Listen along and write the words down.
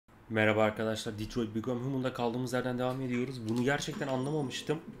Merhaba arkadaşlar, Detroit Become Human'da kaldığımız yerden devam ediyoruz. Bunu gerçekten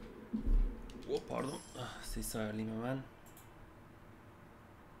anlamamıştım. Oh, pardon. Sesi ayarlayayım hemen.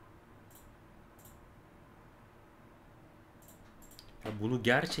 Ya bunu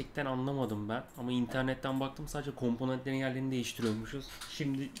gerçekten anlamadım ben. Ama internetten baktım, sadece komponentlerin yerlerini değiştiriyormuşuz.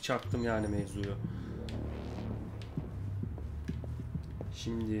 Şimdi çaktım yani mevzuyu.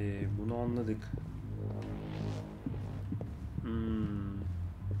 Şimdi bunu anladık.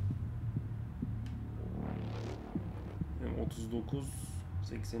 39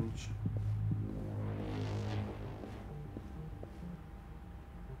 83.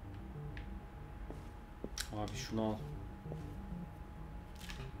 Abi şunu al.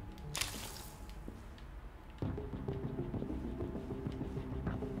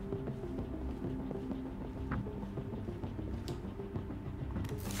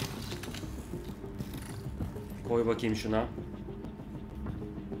 Koy bakayım şuna.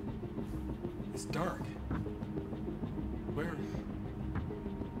 It's dark.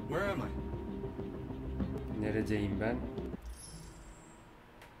 Where am I? Neredeyim ben?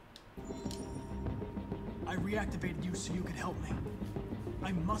 I reactivated you so you could help me.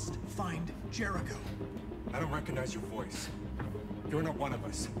 I must find Jericho. I don't recognize your voice. You're not one of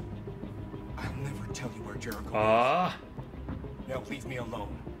us. I'll never tell you where Jericho is. Now leave me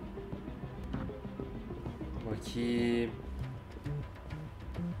alone. Bakayım.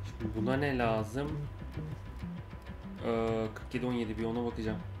 Şimdi buna ne lazım? 47-17, bir ona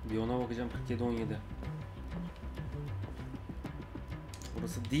bakacağım. 47-17.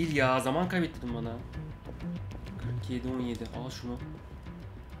 Burası değil ya, zaman kaybettirdin bana. 47-17, al şunu.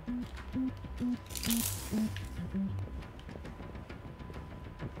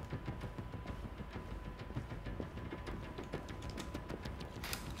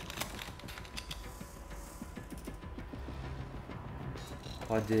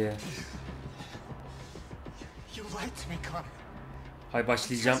 Hadi. You lied to me, Connor. Hay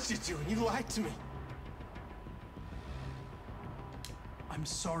başlayacağım. You lied to me. I'm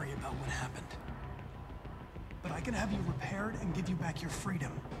sorry about what happened. But I can have you repaired and give you back your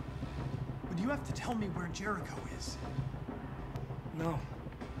freedom. But you have to tell me where Jericho is. No,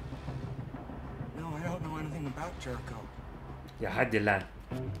 I don't know anything about Jericho. Ya hadi lan.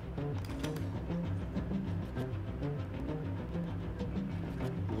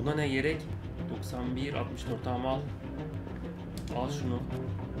 Buna ne gerek? 91, 64, tamam al. Al şunu.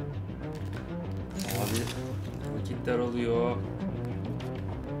 Abi vakit daralıyor.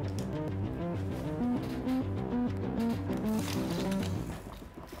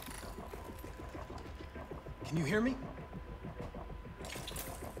 Can you hear me?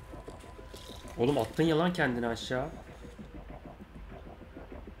 Oğlum attın ya lan kendini aşağı.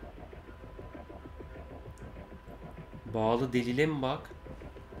 Bağlı delile mi bak?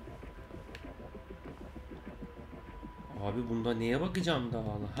 Abi bunda neye bakacağım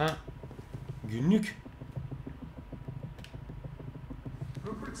daha? Ha? Günlük.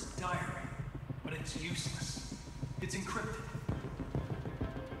 Rupert's diary, but it's useless. It's encrypted.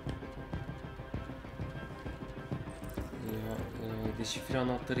 Deşifre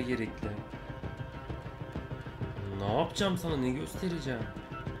anahtarı gerekli. Ne yapacağım sana? Ne göstereceğim?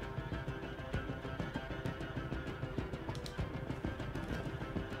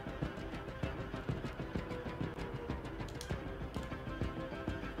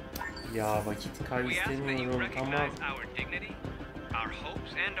 Ya vakit kaybı istemiyorum. Tamam.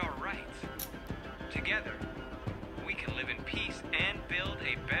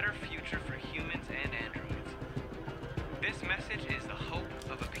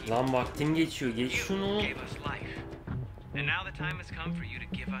 Lan vaktin geçiyor. Geç şunu.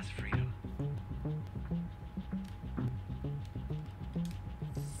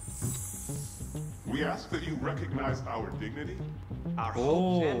 We ask that you recognize our dignity, our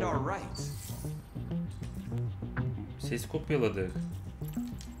hopes and our rights. Ses kopyaladık.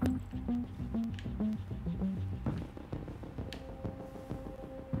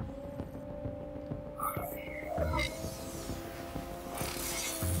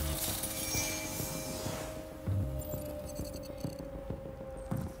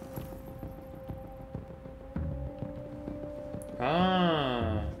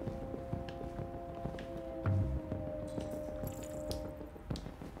 Ha.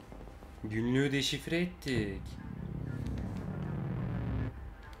 Günlüğü deşifre ettik.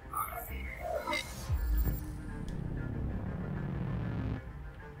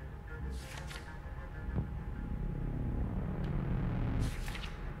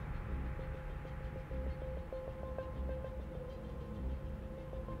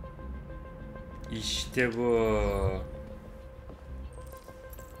 İşte bu.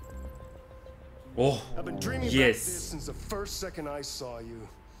 Oh, I've been dreaming about yes. this since the first second I saw you.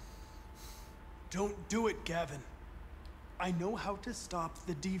 Don't do it, Gavin. I know how to stop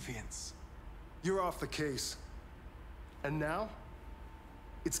the deviants. You're off the case. And now,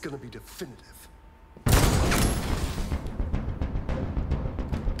 it's gonna be definitive.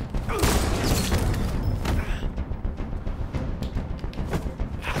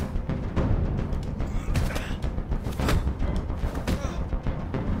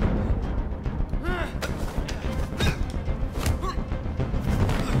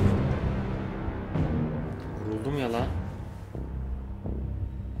 Vuruldum ya lan.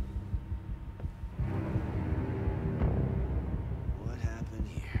 What happened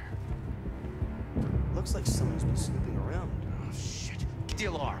here? Looks like someone's been snooping around. Oh, shit. Get the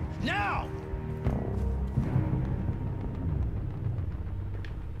alarm. Now!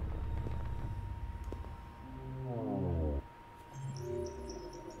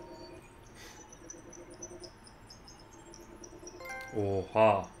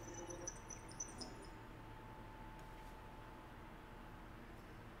 Oha.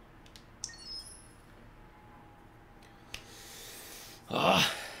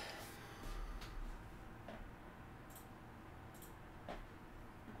 Ah.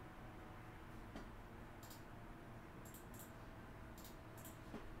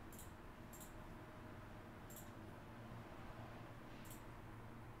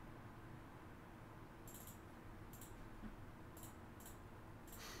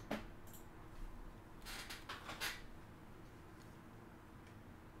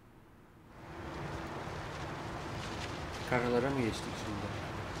 Karalara mı geçtik şimdi?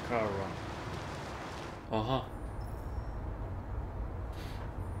 Kara. Aha.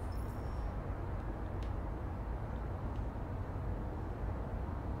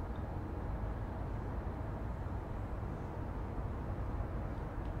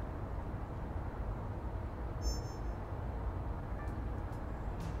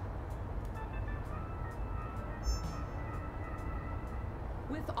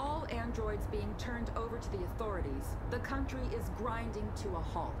 With all androids being turned over to the authorities, the country is grinding to a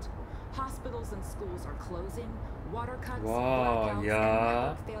halt. Hospitals and schools are closing, water cuts, Wow, blackouts, yeah.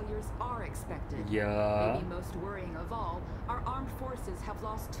 and network failures are expected. Yeah. Maybe most worrying of all, our armed forces have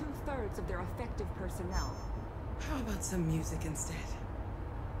lost 2/3 of their effective personnel. How about some music instead?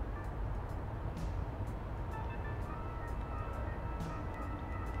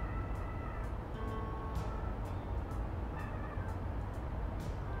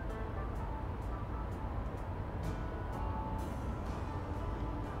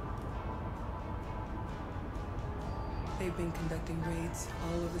 They've been conducting raids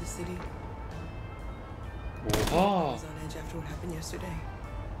all over the city. I Oha. was on edge after what happened yesterday.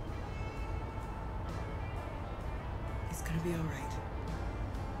 It's gonna be all right.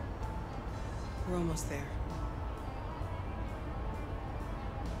 We're almost there.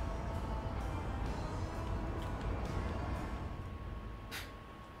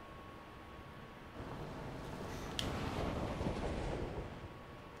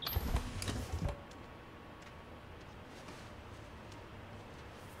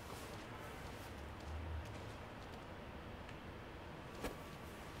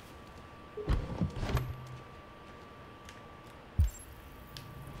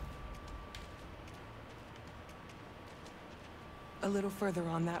 A little further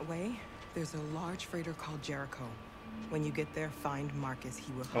on that way, there's a large freighter called Jericho. When you get there, find Marcus.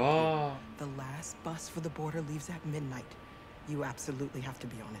 He will help Aa. you. The last bus for the border leaves at midnight. You absolutely have to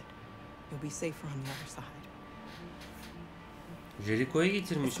be on it. You'll be safer on the other side. Jericho'ya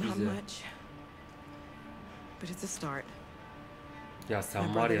getirmiş It's not bizi. much, but it's a start. Ya My sen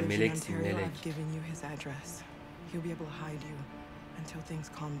var brother ya lives in meleksin Ontario. melek. I've given you his address. He'll be able to hide you until things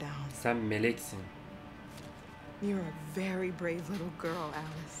calm down. Sen meleksin. You're a very brave little girl,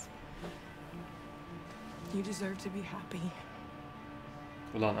 Alice. You deserve to be happy.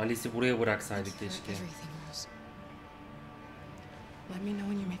 Ulan Alice'i buraya bıraksaydık keşke. Let me know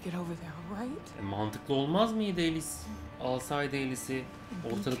when you make it over there, all right? Mantıklı olmaz mıydı Alice? Alsaydı Alice'i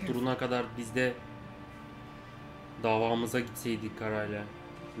ortalık duruna kadar biz de davamıza gitseydik Kara'yla,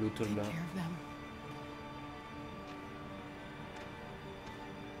 Luther'la. Take care of them.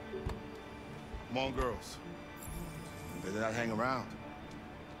 Come on, girls. Better not hang around.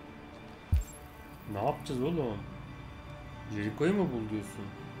 Ne yapacağız oğlum? Jericho'yu mu bul diyorsun?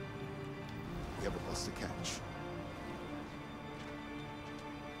 We have a bus to catch.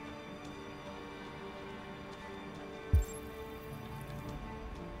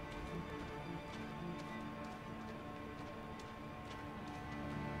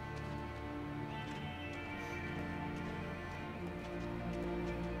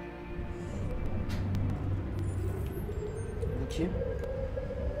 kim?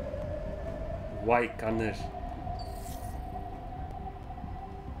 Vay Conor.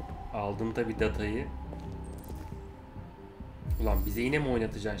 Aldım tabi datayı. Ulan bize yine mi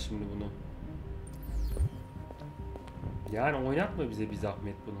oynatacaksın şimdi bunu? Yani oynatma bize bir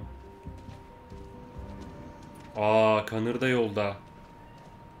zahmet bunu. Aa, Conor da yolda.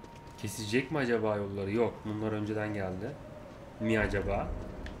 Kesecek mi acaba yolları? Yok, bunlar önceden geldi. Mi acaba?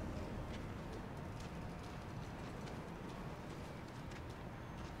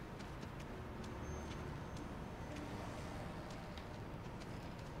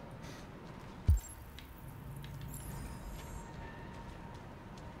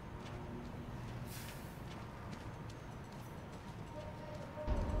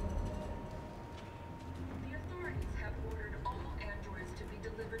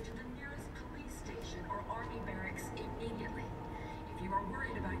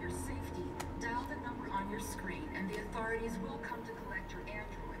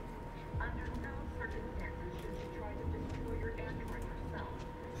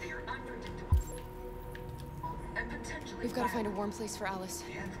 We've got to find a warm place for Alice.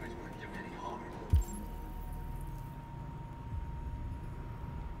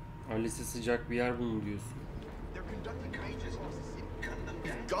 Alice'e sıcak bir yer bulun diyorsun.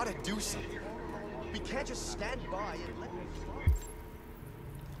 We've got to do something. We can't just stand by and let.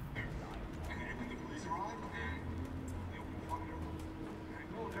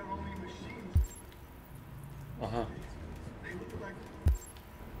 Aha.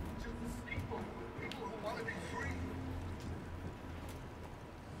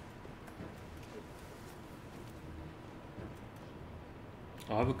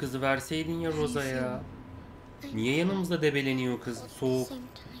 Abi kızı verseydin ya Rosa'ya. Niye yanımızda debeleniyor kız? Soğuk.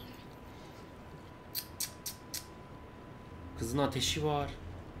 Kızın ateşi var.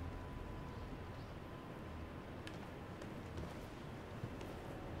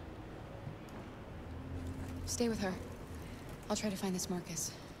 Stay with her. I'll try to find this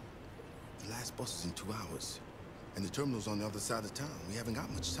Marcus. The last bus is in 2 hours. And the terminal's on the other side of town. We haven't got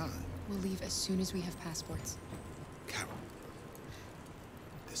much time. We'll leave as soon as we have passports. Carol,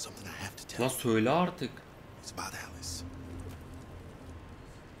 there's something I have to tell Lan söyle artık. It's about Alice.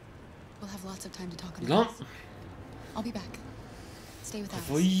 We'll have lots of time to talk about Lan this. I'll be back. Stay with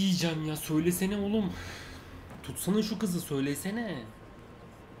kafayı Alice. yiyeceğim ya. Söylesene oğlum. Tutsana şu kızı, söylesene.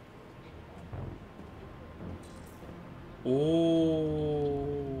 Oo,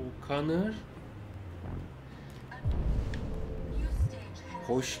 Conor.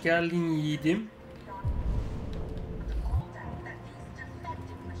 Hoş geldin yiğidim.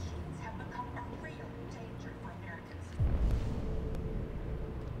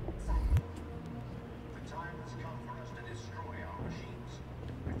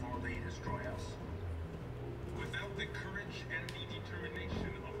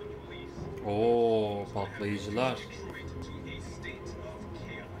 Oo, patlayıcılar.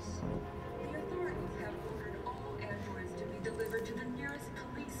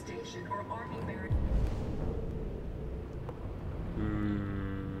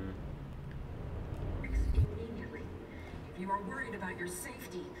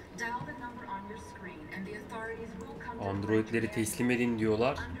 Androidleri teslim edin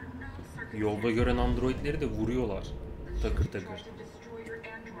diyorlar. Yolda gören androidleri de vuruyorlar. Takır takır.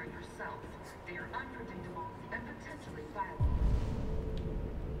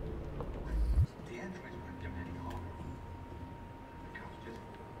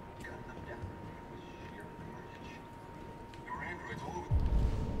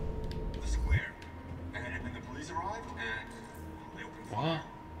 Aha.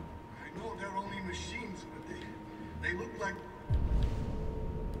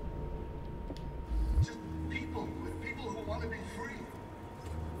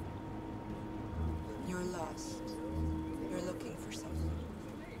 You're lost. You're looking for something.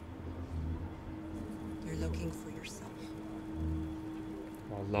 You're looking for yourself.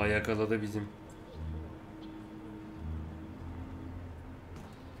 Vallahi yakaladı bizim.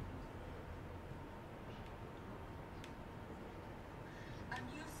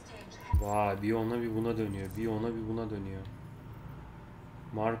 Vay, bir ona bir buna dönüyor. Bir ona bir buna dönüyor.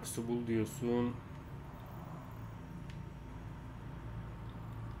 Marcus'u bul diyorsun.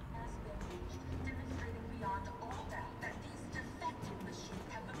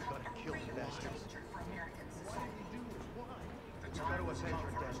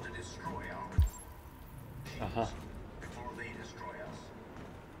 Aha.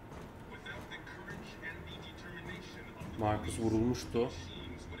 Marcus vurulmuştu.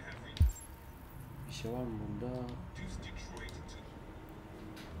 Bir şey var mı bunda?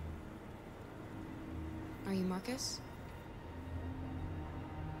 Are you Marcus?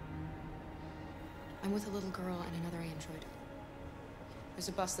 I'm with a little girl and another android. There's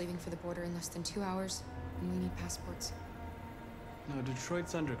a bus leaving for the border in less than 2 hours, and we need passports. No,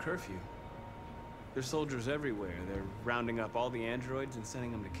 Detroit's under curfew. There's soldiers everywhere. They're rounding up all the androids and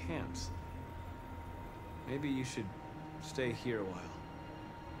sending them to camps. Maybe you should stay here a while.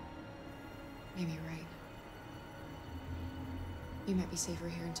 Maybe you're right. You might be safer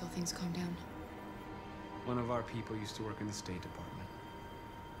here until things calm down. One of our people used to work in the State Department.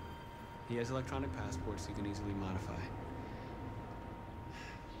 He has electronic passports he can easily modify.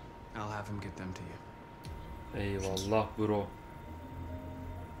 I'll have him get them to you. Eyvallah bro.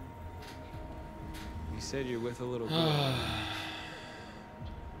 You said you're with a little girl.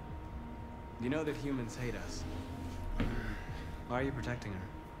 You know that humans hate us. Why are you protecting her?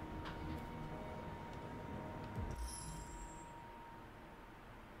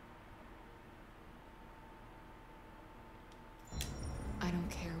 I don't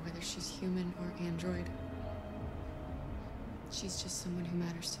care whether she's human or android. She's just someone who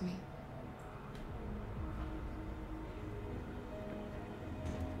matters to me.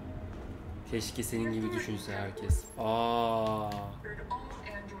 Keşke senin gibi düşünse herkes. Aa.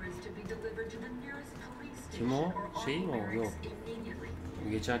 Kim o? Şey mi o? Yok. Bu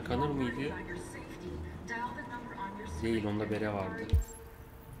geçen Connor mıydı? Değil, onda bere vardı.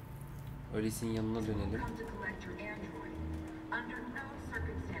 Öylesinin yanına dönelim.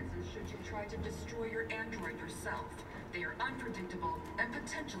 They are unpredictable and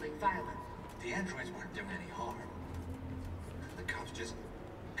potentially violent. The androids weren't doing any harm. The cops just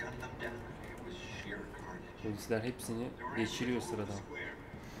gunned them down. It was sheer carnage. Polisler hepsini geçiriyor sıradan.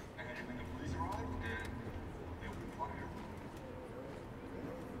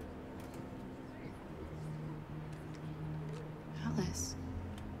 Alice.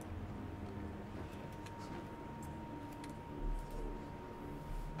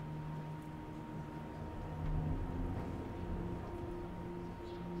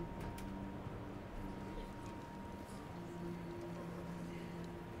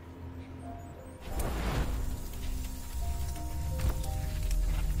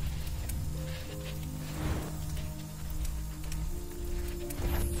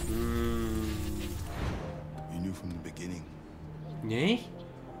 Ne?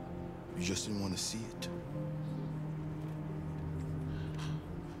 You just didn't want to see it.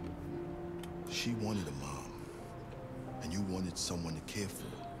 She wanted a mom, and you wanted someone to care for.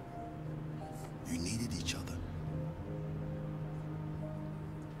 You needed each other.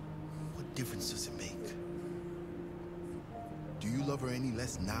 What difference does it make? Do you love her any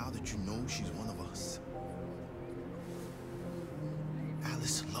less now that you know she's one of us?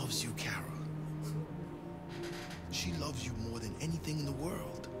 Alice loves you, Kara. She loves you more than anything in the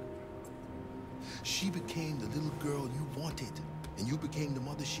world. She became the little girl you wanted, and you became the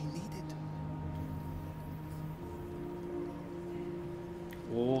mother she needed.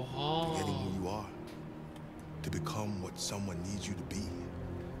 Oha. Forgetting who you are to become what someone needs you to be.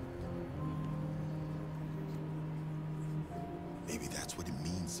 Maybe that's what it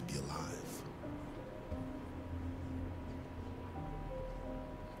means to be alive.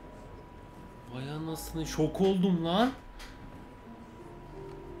 Vay anasını, şok oldum lan.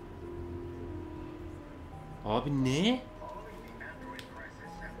 Abi ne?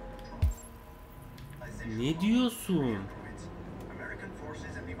 Ne diyorsun?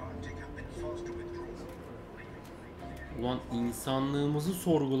 Ulan insanlığımızı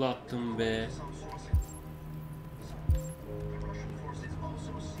sorgulattım be.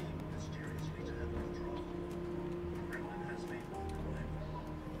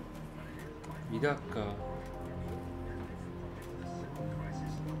 Bir dakika.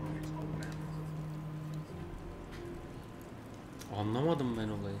 Anlamadım ben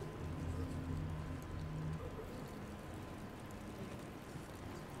olayı.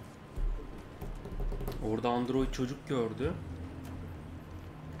 Orada android çocuk gördü.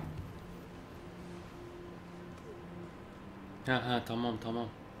 Ha tamam.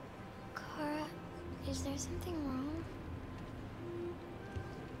 Kara, is there something wrong?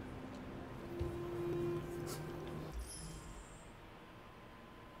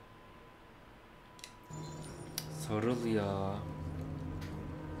 Sarıl ya.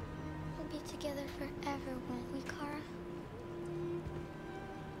 We'll be together forever, won't we, Kara?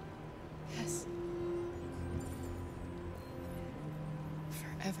 Yes.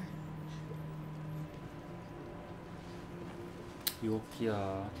 Forever. Yok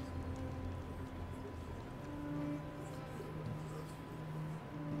ya.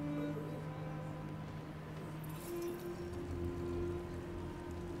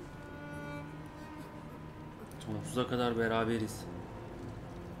 Sonsuza kadar beraberiz.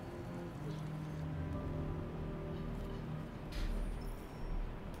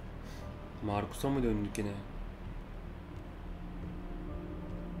 Markus'a mı döndük yine?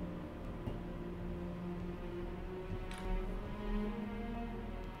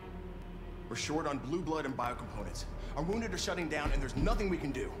 We're short on blue blood and biocomponents. Our wounded are shutting down, and there's nothing we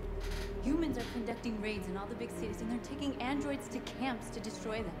can do. Humans are conducting raids in all the big cities, and they're taking androids to camps to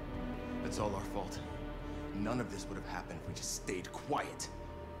destroy them. That's all our fault. None of this would have happened if we just stayed quiet.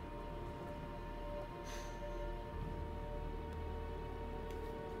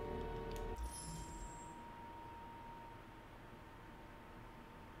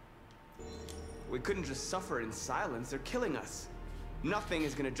 We couldn't just suffer in silence. They're killing us. Nothing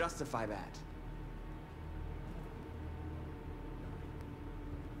is gonna justify that.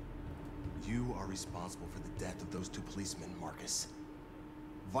 You are responsible for the death of those two policemen, Marcus.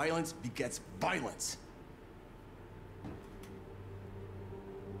 Violence begets violence.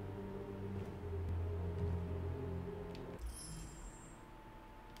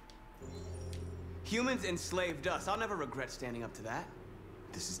 Humans enslaved us. I'll never regret standing up to that.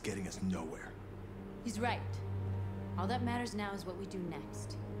 This is getting us nowhere. He's right. All that matters now is what we do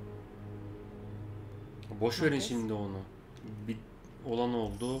next. Boş verin şimdi onu. Bir olan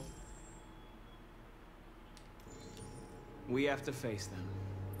oldu. We have to face them.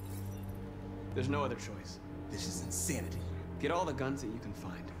 There's no other choice. This is insanity. Get all the guns that you can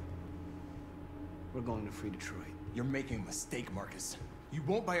find. We're going to free Detroit. You're making a mistake, Marcus. You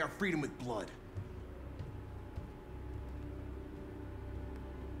won't buy our freedom with blood.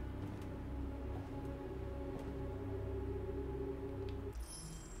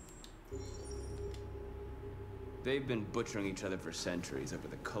 They've been butchering each other for centuries over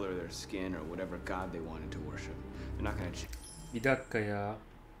the color of their skin or whatever god they wanted to worship. They're not gonna change. Bir dakika ya.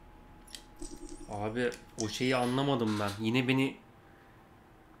 Abi o şeyi anlamadım ben. Yine beni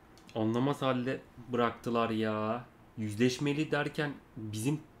anlamaz halde bıraktılar ya. Yüzleşmeli derken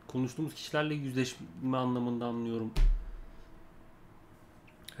bizim konuştuğumuz kişilerle yüzleşme anlamında anlıyorum.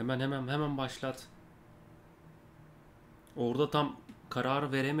 Hemen başlat. Orada tam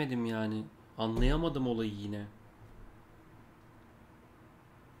karar veremedim yani. Anlayamadım olayı yine.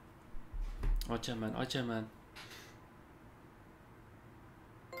 Aç hemen.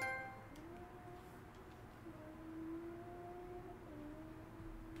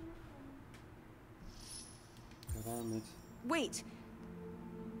 Devam et. Wait.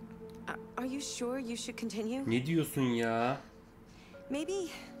 Are you sure you should continue? Ne diyorsun ya? Maybe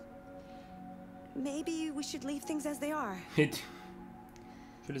we should leave things as they are.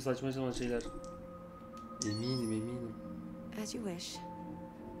 Şöyle saçma sapan şeyler. Eminim. As you wish.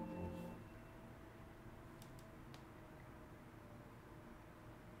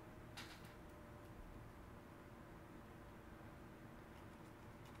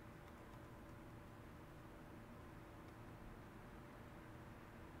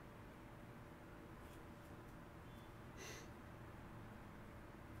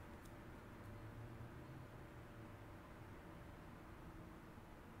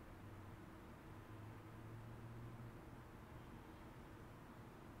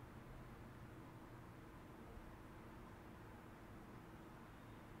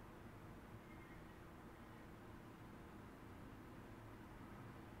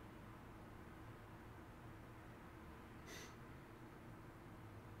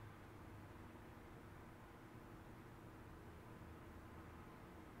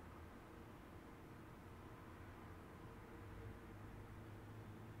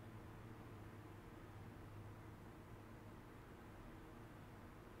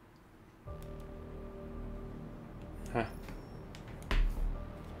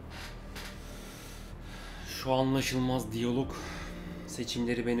 Şu anlaşılmaz diyalog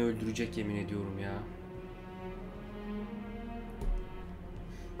seçimleri beni öldürecek yemin ediyorum ya.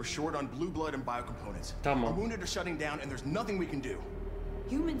 We're short on blue blood and biocomponents. Tamam. Our wounded are shutting down, and there's nothing we can do.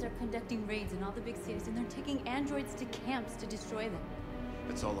 Humans are conducting raids in all the big cities, and they're taking androids to camps to destroy them.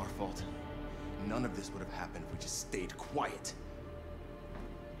 That's all our fault. None of this would have happened if we just stayed quiet.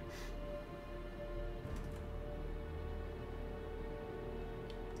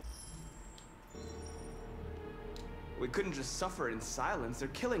 We couldn't just suffer in silence. They're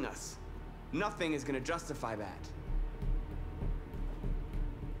killing us. Nothing is gonna justify that.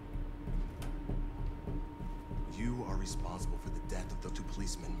 You are responsible for the death of the two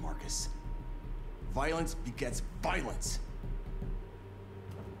policemen, Marcus. Violence begets violence.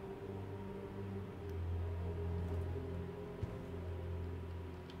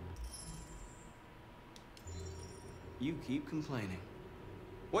 You keep complaining.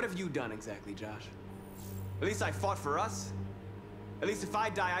 What have you done exactly, Josh? At least I fought for us. At least if I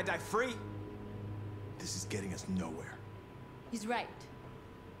die free. This is getting us nowhere. He's right.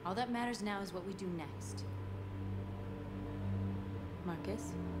 All that matters now is what we do next.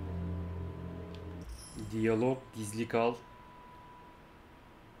 Marcus? Diyalog, gizli kal.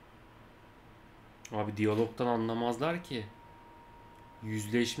 Abi diyalogtan anlamazlar ki.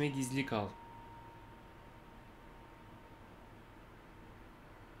 Yüzleşme, gizli kal.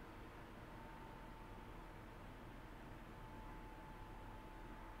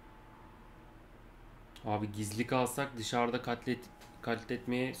 Abi gizli kalsak dışarıda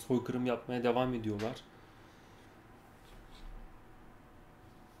katletmeye, soykırım yapmaya devam ediyorlar.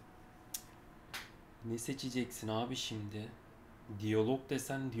 Ne seçeceksin abi şimdi? Diyalog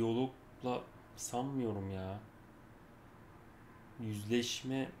desen diyalogla sanmıyorum ya.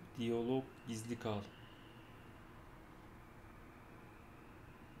 Yüzleşme, diyalog, gizli kal.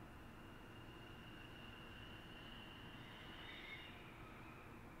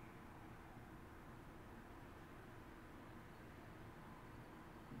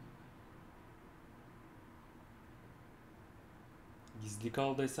 Gizli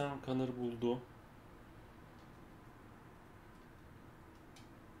kal desem Connor buldu.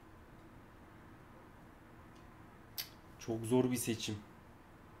 Çok zor bir seçim.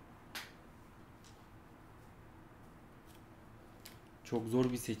 Çok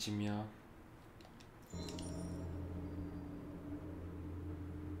zor bir seçim ya.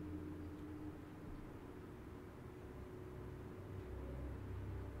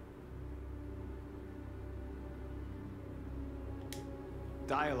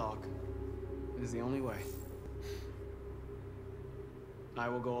 Dialogue is the only way. I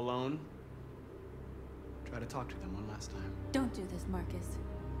will go alone. Try to talk to them one last time. Don't do this, Marcus.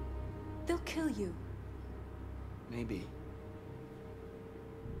 They'll kill you. Maybe.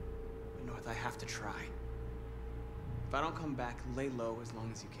 But North, I have to try. If I don't come back, lay low as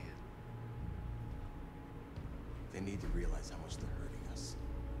long as you can. They need to realize how much they're hurting us.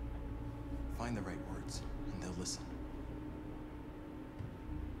 Find the right words, and they'll listen.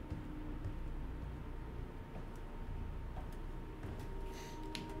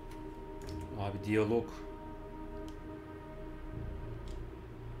 Abi diyalog.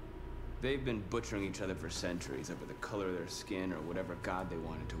 They've been butchering each other for centuries over the color of their skin or whatever god they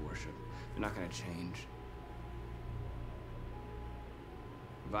wanted to worship. They're not gonna change.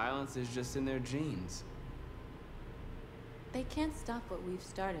 Violence is just in their genes. They can't stop what we've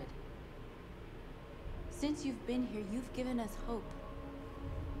started. Since you've been here, you've given us hope.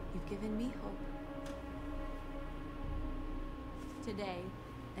 You've given me hope. Today,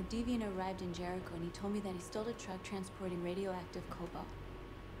 a deviant arrived in Jericho and he told me that he stole a truck transporting radioactive cobalt.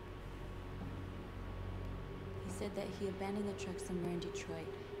 He said that he abandoned the truck somewhere in Detroit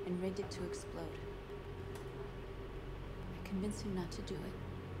and rigged it to explode. I convinced him not to do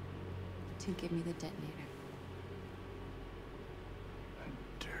it, to give me the detonator.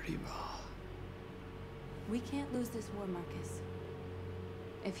 A dirty ball. We can't lose this war, Marcus.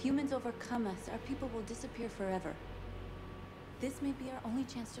 If humans overcome us, our people will disappear forever. This may be our only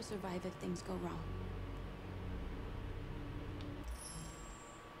chance to survive if things go wrong.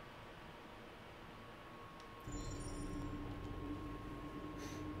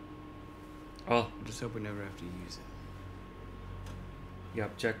 Al. Just hope we never have to use it.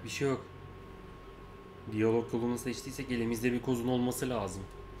 Yapacak bir şey yok. Diyalog yolunu seçtiysek elimizde bir kozun olması lazım.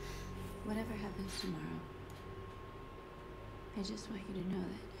 Whatever happens tomorrow, I just want you to know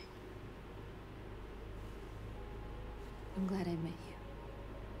that I'm glad I met you.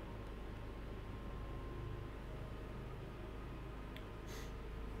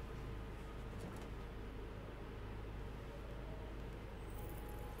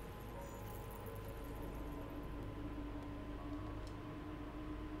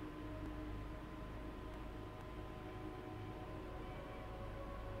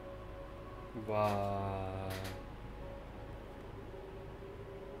 Vay.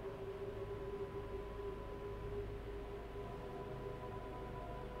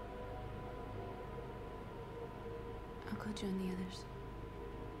 I'll go join the others.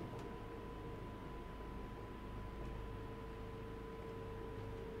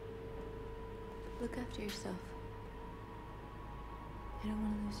 Look after yourself. I don't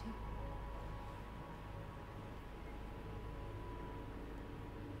want to lose you.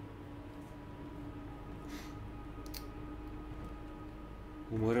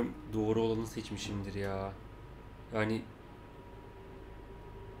 Umarım doğru olanı seçmişimdir ya. Yani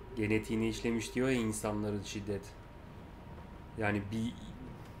genetiğini işlemiş diyor ya insanların şiddet. Yani bir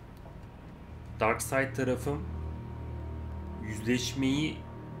dark side tarafım yüzleşmeyi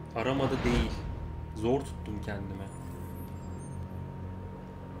aramadı değil. Zor tuttum kendime.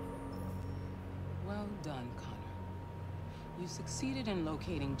 Well done, Connor. You succeeded in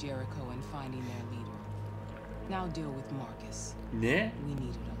locating Jericho and finding their leader. Now deal with Marcus. Ne? We need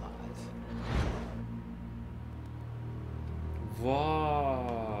it alive.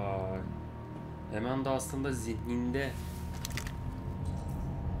 Vay. Hemen de aslında zihninde.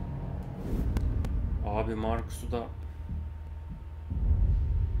 Abi Marcus'u da.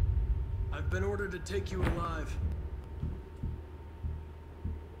 I've been ordered to take you alive.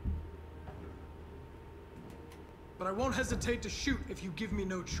 But I won't hesitate to shoot if you give me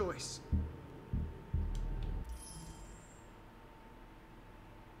no choice.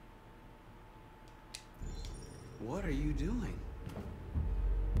 What are you doing?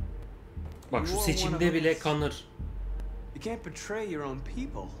 Bak şu seçimde bile kanır. You can't betray your own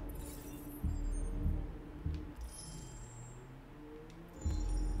people.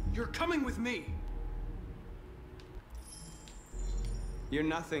 You're coming with me. You're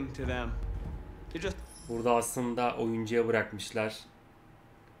nothing to them. You're just... Burada aslında oyuncuya bırakmışlar.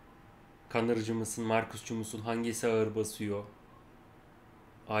 Kanırcı mısın, Marcus'cu musun? Hangisi ağır basıyor?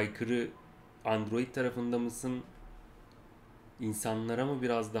 Aykırı android tarafında mısın? İnsanlara mı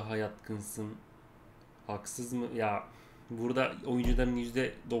biraz daha yatkınsın? Haksız mı? Ya burada oyuncuların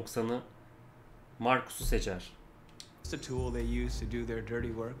 %90'ı Marcus'u seçer. It's a tool they use to do their dirty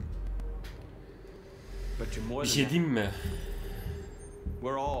work. But you're more Bir than şey that. diyeyim mi?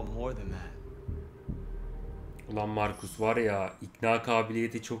 We're all more than that. Ulan Marcus var ya, ikna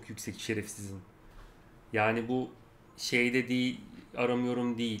kabiliyeti çok yüksek şerefsizin. Yani bu şeyde değil,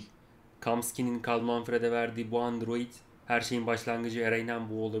 aramıyorum değil. Kamsky'nin Karl Manfred'e verdiği bu android her şeyin başlangıcı, eraynen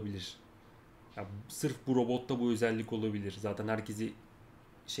bu olabilir. Ya, sırf bu robotta bu özellik olabilir. Zaten herkesi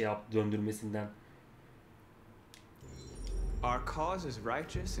döndürmesinden. Our cause is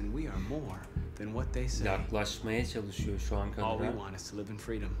righteous and we are more than what they say. Yaklaşmaya çalışıyor şu an All kadına. we want is to live in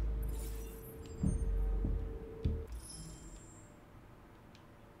freedom.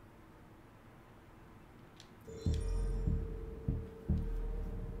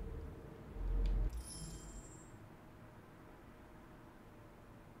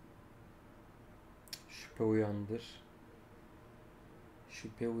 Şüphe uyandır.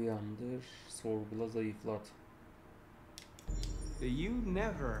 Şüphe uyandır. Sorgula, zayıflat. You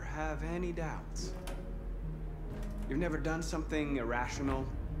never have any doubts. You've never done something irrational,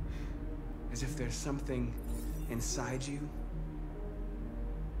 as if there's something inside you,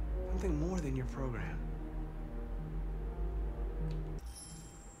 something more than your program.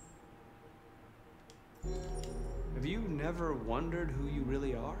 Have you never wondered who you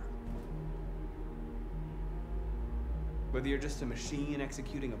really are? Whether you're just a machine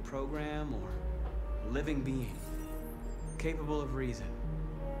executing a program or a living being, capable of reason.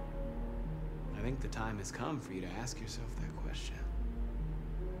 I think the time has come for you to ask yourself that question.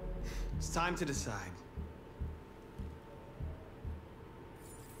 It's time to decide.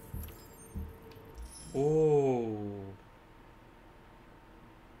 Oo.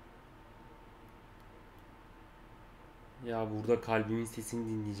 Ya burada kalbimin sesini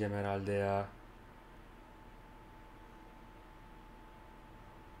dinleyeceğim herhalde ya.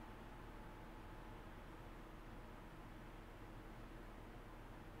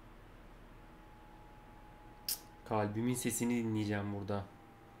 Kalbimin sesini dinleyeceğim burada.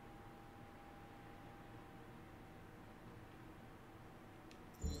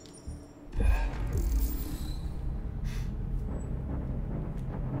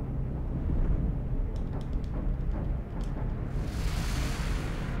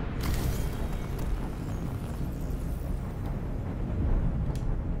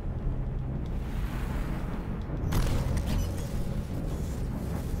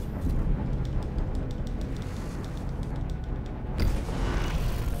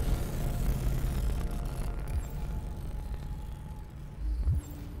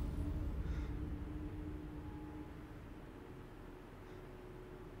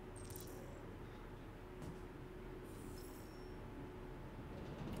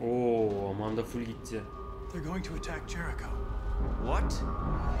 Oo, aman da full gitti. They're going to attack Jericho. What?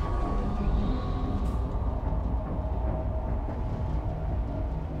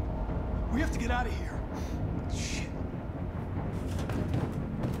 We have to get out of here. Shit.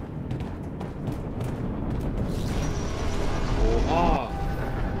 Oha!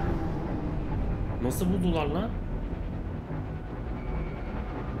 Nasıl buldular lan?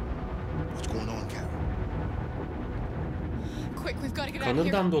 What's going on, Carol? Quick, we've got to get out of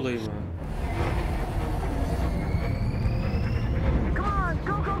here. Kanırdan dolayı mı? Come on,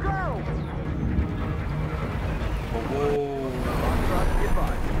 go, go, go! Oo.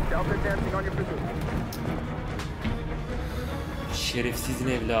 Delta Şerefsizin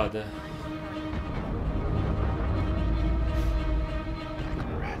evladı.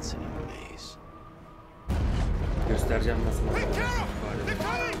 göstereceğim nasıl manzara.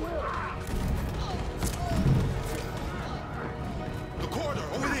 The corridor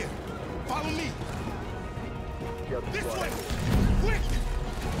over there. Follow me. This way. Quick.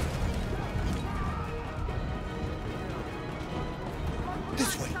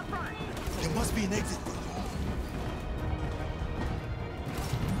 This way. There must be an exit.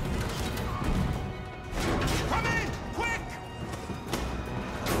 Come in, quick.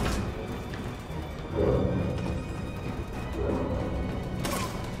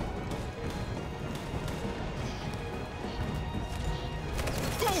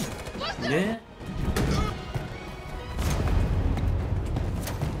 Ne?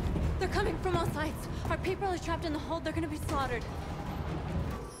 They're coming from all sides. Our people are trapped in the hold. They're gonna be slaughtered.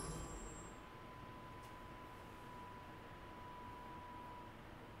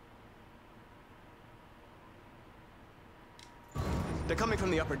 They're coming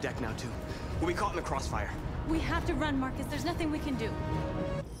from the upper deck now, too. We'll be caught in the crossfire. We have to run, Marcus. There's nothing we can do.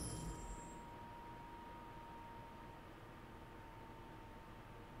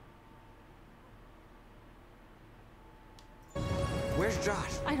 Where's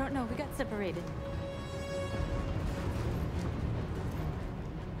Josh? I don't know. We got separated.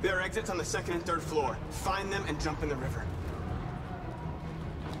 There are exits on the 2nd and 3rd floor. Find them and jump in the river.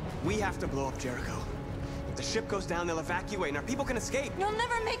 We have to blow up Jericho. If the ship goes down, they'll evacuate and our people can escape. You'll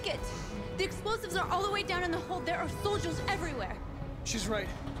never make it! The explosives are all the way down in the hold. There are soldiers everywhere. She's right.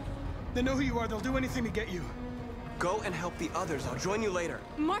 They know who you are. They'll do anything to get you. Go and help the others. I'll join you later.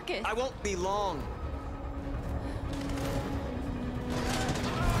 Marcus! I won't be long.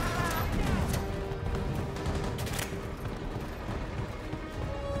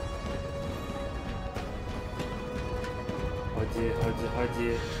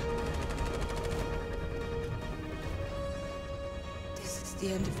 Hadi. This is the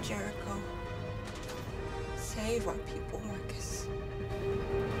end of Jericho. Save our people, Marcus.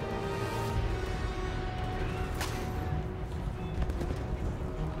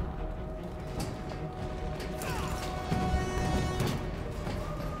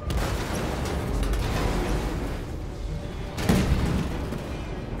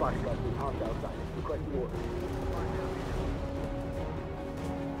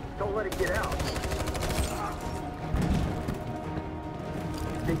 Don't let it get out.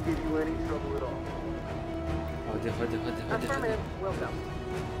 They give you any trouble at all. Hadi. Affirmative. Well done.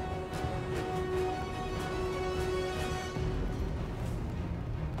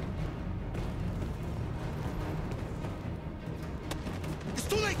 It's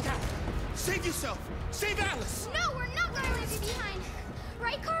too late now. Save yourself. Save Alice. No, we're not gonna leave you behind.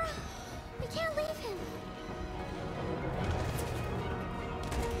 Right, Carl? We can't leave him.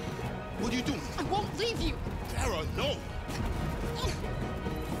 What are you doing? I won't leave you. Tara, no.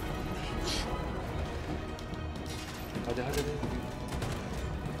 Hadi.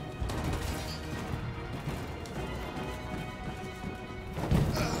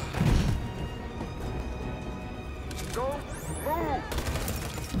 Go move.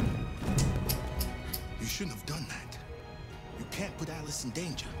 You shouldn't have done that. You can't put Alice in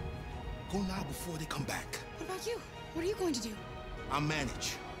danger. Go now before they come back. What about you? What are you going to do? I'll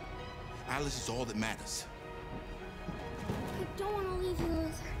manage. Alice is all that matters. I don't want to leave you,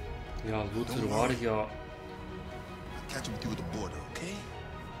 Luther. Ya Luther var ya. I'll catch up with you at the border, okay?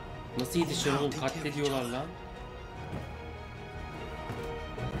 Nasıl yetişiyor oğlum? Katlediyorlar lan.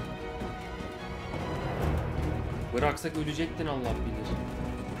 Bıraksak ölecektin Allah bilir.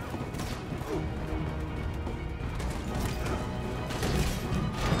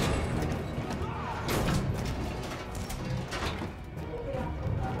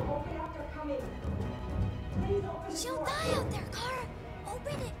 She'll die out there, Kara.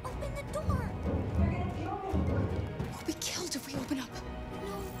 Open it. Open the door. We'll be killed if we open up.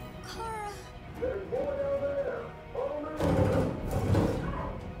 No, Kara.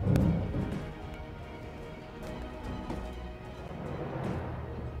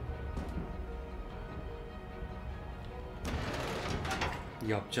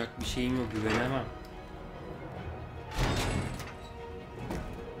 Yapacak bir şeyim yok, güvenemem.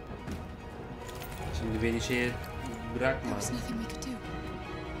 Şimdi beni şeye bırakma. There's nothing we could do.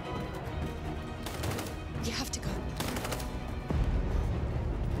 You have to go.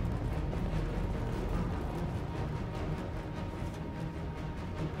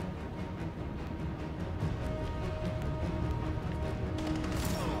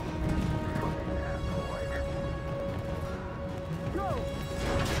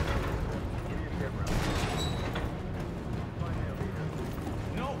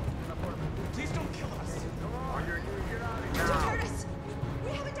 No! Please don't kill us! Don't hurt us!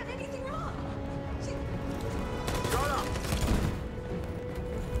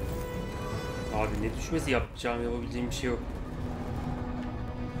 Abi ne düşmesi, yapabileceğim bir şey yok.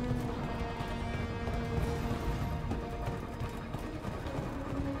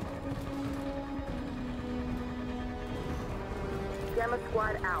 Gamma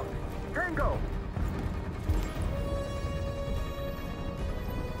squad out. Tango!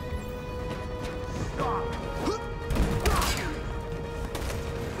 Stop!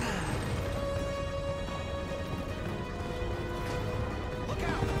 Look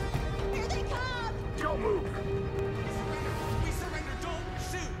out! Here they come! Don't move! We surrender! Don't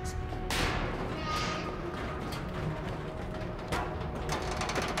shoot!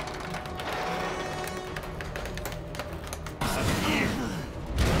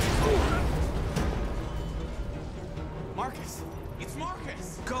 Marcus! It's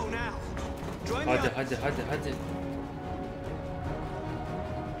Marcus! Go now! Join me. Hadi.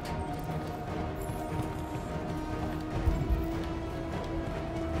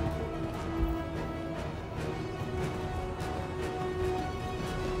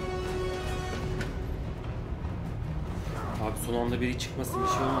 Abi son anda biri çıkmasın, bir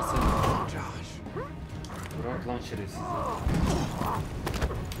şey olmasın. Bırak lan şerefsizi.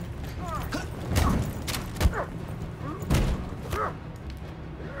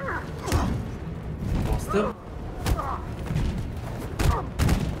 Bastım.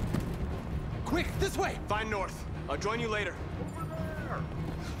 Quick, this way! Find North. I'll join you later.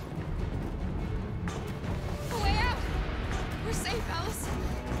 A way out! We're safe, Alice.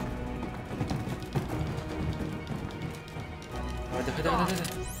 Hadi.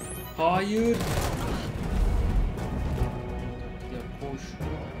 Hayır. Ya koş.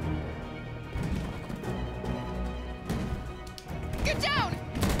 Get down!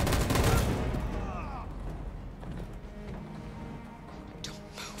 Don't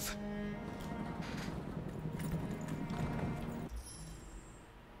move.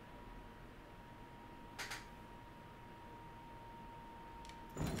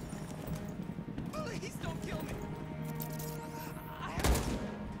 Please don't kill me!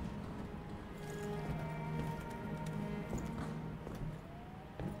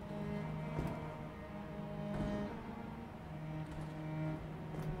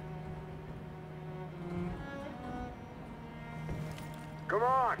 Come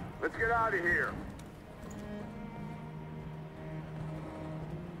on, let's get out of here.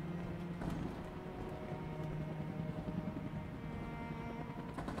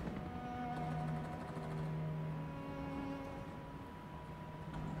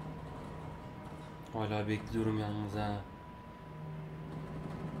 Hala bekliyorum yalnız ha.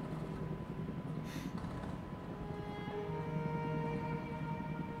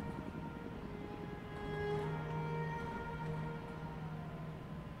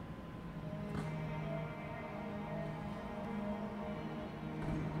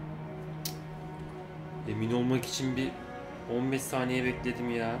 Emin olmak için bir 15 saniye bekledim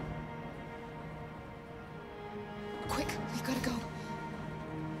ya. Quick, we've gotta go.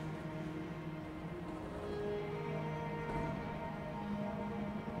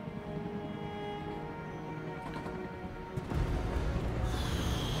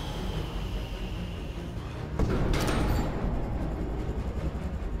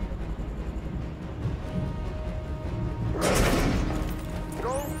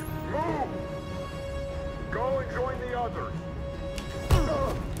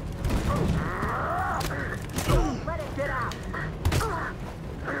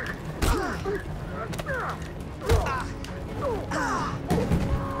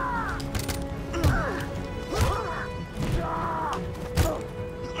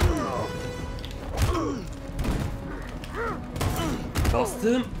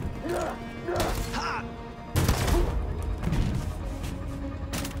 Bastım.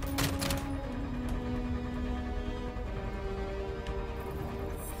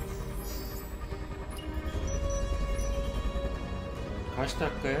 Kaç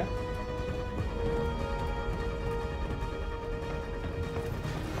dakikaya?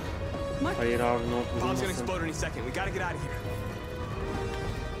 Hayır abi, ne olmasın.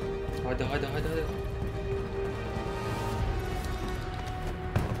 Hadi.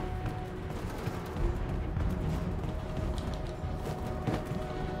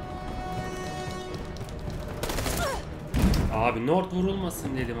 Abi North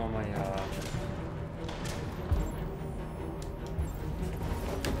vurulmasın dedim ama ya.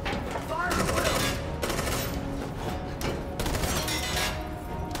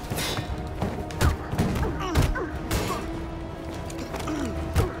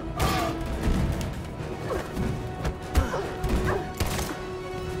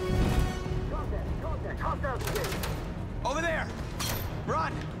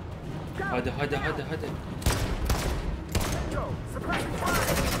 Hadi hadi hadi hadi.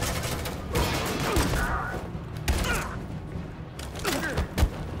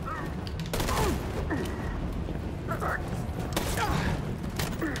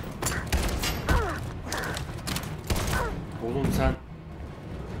 Oğlum sen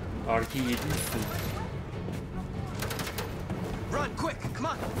Arke'yi yediyorsun. Run quick, come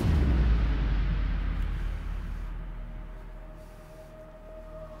on.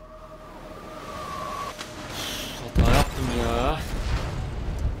 Hata yaptım ya.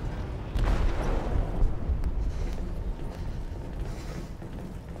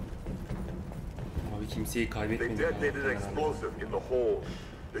 Abi kimseyi kaybetmedik. They detonated an explosive in the hold.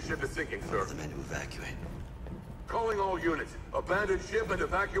 The ship is sinking, sir. The men to evacuate. Calling all units. Abandon ship and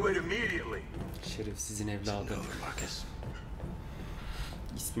evacuate immediately. Şerefsizin evladı. Marcus.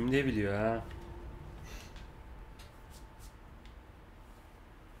 İsmimi de biliyor ha.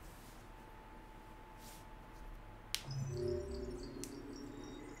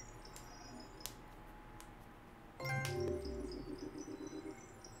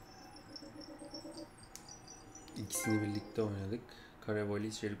 İkisini birlikte oynadık.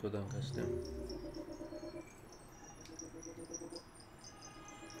 Karavali Jericho'dan kaçtı.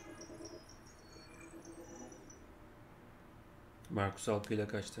 Marcus halkıyla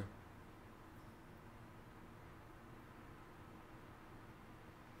kaçtı.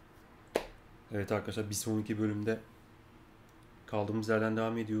 Evet arkadaşlar, bir sonraki bölümde kaldığımız yerden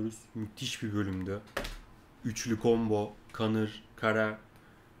devam ediyoruz. Müthiş bir bölümdü. Üçlü combo, Connor, Kara,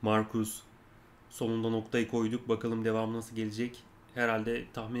 Marcus. Sonunda noktayı koyduk. Bakalım devamı nasıl gelecek. Herhalde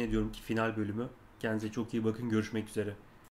tahmin ediyorum ki final bölümü. Kendinize çok iyi bakın. Görüşmek üzere.